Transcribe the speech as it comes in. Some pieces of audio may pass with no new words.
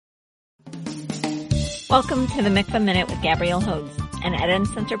Welcome to the Mikveh Minute with Gabrielle Hodes, an Eden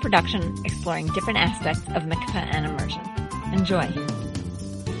Center production exploring different aspects of Mikveh and immersion. Enjoy.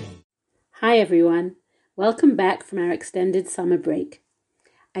 Hi everyone, welcome back from our extended summer break.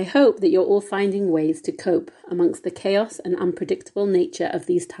 I hope that you're all finding ways to cope amongst the chaos and unpredictable nature of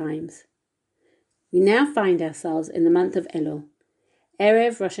these times. We now find ourselves in the month of Elul,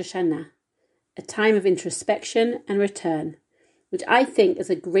 Erev Rosh Hashanah, a time of introspection and return, which I think is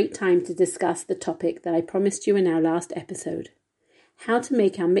a great time to discuss the topic that I promised you in our last episode, how to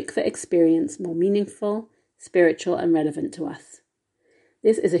make our mikveh experience more meaningful, spiritual and relevant to us.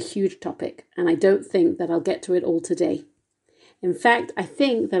 This is a huge topic, and I don't think that I'll get to it all today. In fact, I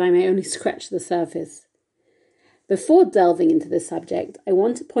think that I may only scratch the surface. Before delving into this subject, I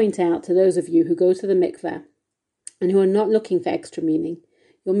want to point out to those of you who go to the mikveh and who are not looking for extra meaning,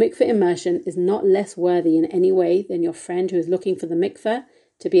 your mikveh immersion is not less worthy in any way than your friend who is looking for the mikveh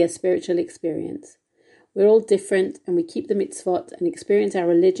to be a spiritual experience. We're all different and we keep the mitzvot and experience our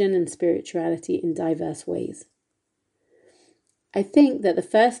religion and spirituality in diverse ways. I think that the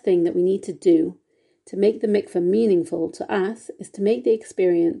first thing that we need to do to make the mikveh meaningful to us is to make the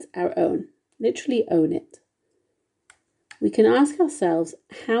experience our own, literally own it. We can ask ourselves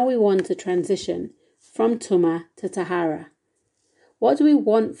how we want to transition from tumah to tahara. What do we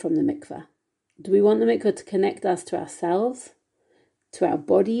want from the mikveh? Do we want the mikveh to connect us to ourselves, to our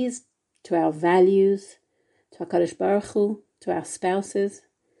bodies, to our values, to HaKadosh Baruch Hu, to our spouses?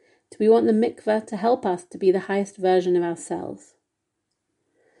 Do we want the mikveh to help us to be the highest version of ourselves?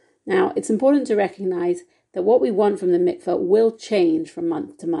 Now, it's important to recognize that what we want from the mikveh will change from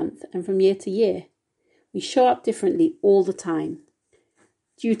month to month and from year to year. We show up differently all the time,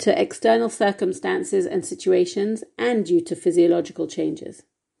 due to external circumstances and situations and due to physiological changes.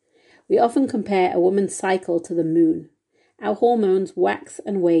 We often compare a woman's cycle to the moon. Our hormones wax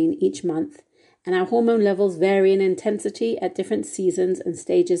and wane each month, and our hormone levels vary in intensity at different seasons and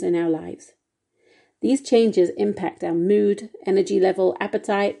stages in our lives. These changes impact our mood, energy level,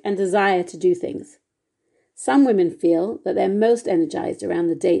 appetite, and desire to do things. Some women feel that they're most energized around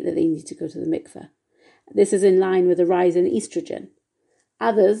the date that they need to go to the mikveh. This is in line with a rise in estrogen.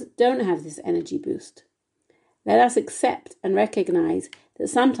 Others don't have this energy boost. Let us accept and recognize that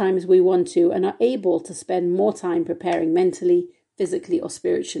sometimes we want to and are able to spend more time preparing mentally, physically, or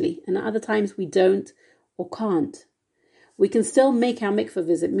spiritually, and other times we don't or can't. We can still make our mikveh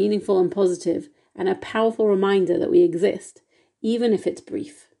visit meaningful and positive and a powerful reminder that we exist, even if it's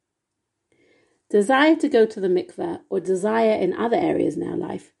brief. Desire to go to the mikveh or desire in other areas in our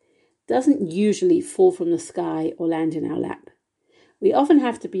life doesn't usually fall from the sky or land in our lap. We often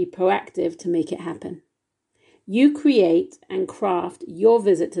have to be proactive to make it happen. You create and craft your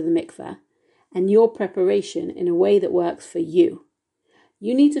visit to the mikveh and your preparation in a way that works for you.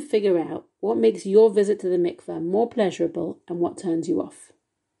 You need to figure out what makes your visit to the mikveh more pleasurable and what turns you off.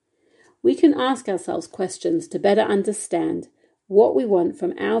 We can ask ourselves questions to better understand what we want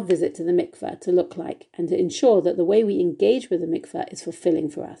from our visit to the mikveh to look like and to ensure that the way we engage with the mikveh is fulfilling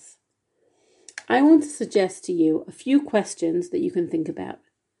for us. I want to suggest to you a few questions that you can think about.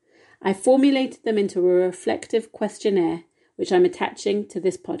 I formulated them into a reflective questionnaire, which I'm attaching to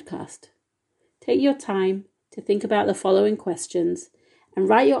this podcast. Take your time to think about the following questions and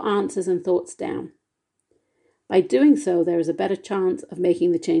write your answers and thoughts down. By doing so, there is a better chance of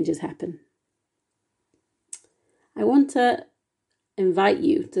making the changes happen. I want to invite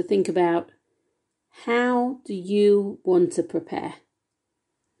you to think about, how do you want to prepare?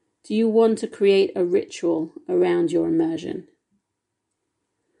 Do you want to create a ritual around your immersion?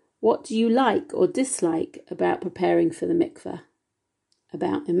 What do you like or dislike about preparing for the mikveh?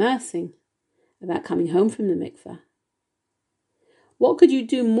 About immersing? About coming home from the mikveh? What could you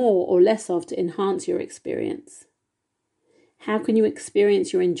do more or less of to enhance your experience? How can you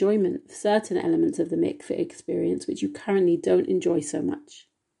experience your enjoyment of certain elements of the mikveh experience which you currently don't enjoy so much?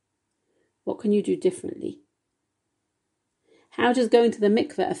 What can you do differently? How does going to the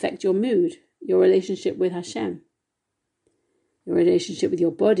mikveh affect your mood, your relationship with Hashem, your relationship with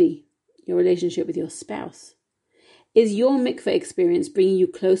your body, your relationship with your spouse? Is your mikveh experience bringing you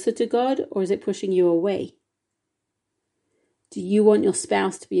closer to God, or is it pushing you away? Do you want your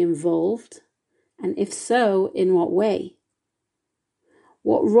spouse to be involved? And if so, in what way?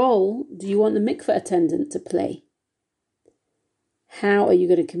 What role do you want the mikveh attendant to play? How are you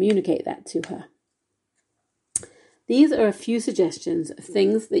going to communicate that to her? These are a few suggestions of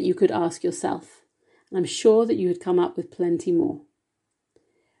things that you could ask yourself, and I'm sure that you would come up with plenty more.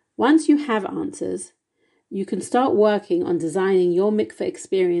 Once you have answers, you can start working on designing your mikveh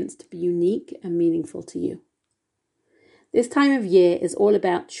experience to be unique and meaningful to you. This time of year is all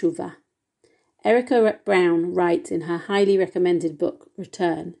about tshuva, Erica Brown writes in her highly recommended book,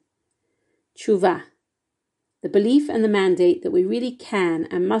 Return, Tshuva. The belief and the mandate that we really can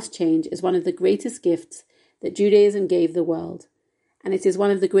and must change is one of the greatest gifts that Judaism gave the world, and it is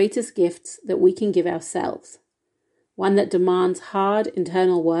one of the greatest gifts that we can give ourselves, one that demands hard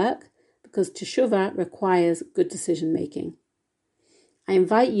internal work because Teshuvah requires good decision-making. I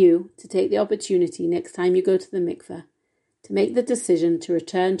invite you to take the opportunity next time you go to the mikveh to make the decision to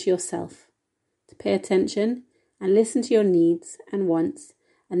return to yourself, to pay attention and listen to your needs and wants,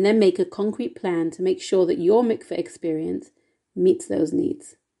 and then make a concrete plan to make sure that your mikveh experience meets those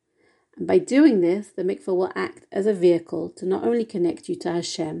needs. And by doing this, the mikveh will act as a vehicle to not only connect you to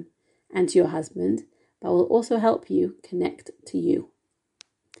Hashem and to your husband, but will also help you connect to you.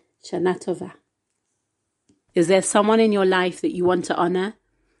 Shana Tova. Is there someone in your life that you want to honor?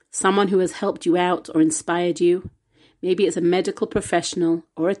 Someone who has helped you out or inspired you? Maybe it's a medical professional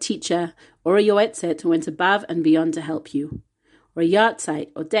or a teacher or a yoetzet who went above and beyond to help you, or a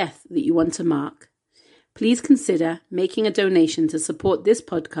yahrzeit or death that you want to mark. Please consider making a donation to support this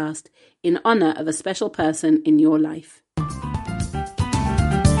podcast in honor of a special person in your life.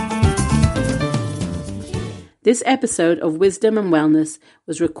 This episode of Wisdom and Wellness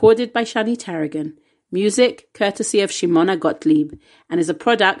was recorded by Shani Tarragon, music courtesy of Shimona Gottlieb, and is a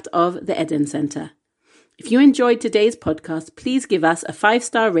product of the Eden Center. If you enjoyed today's podcast, please give us a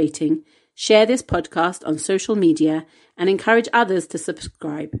 5-star rating, share this podcast on social media, and encourage others to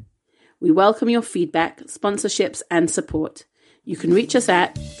subscribe. We welcome your feedback, sponsorships, and support. You can reach us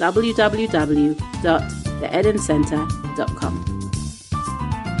at www.theedencenter.com.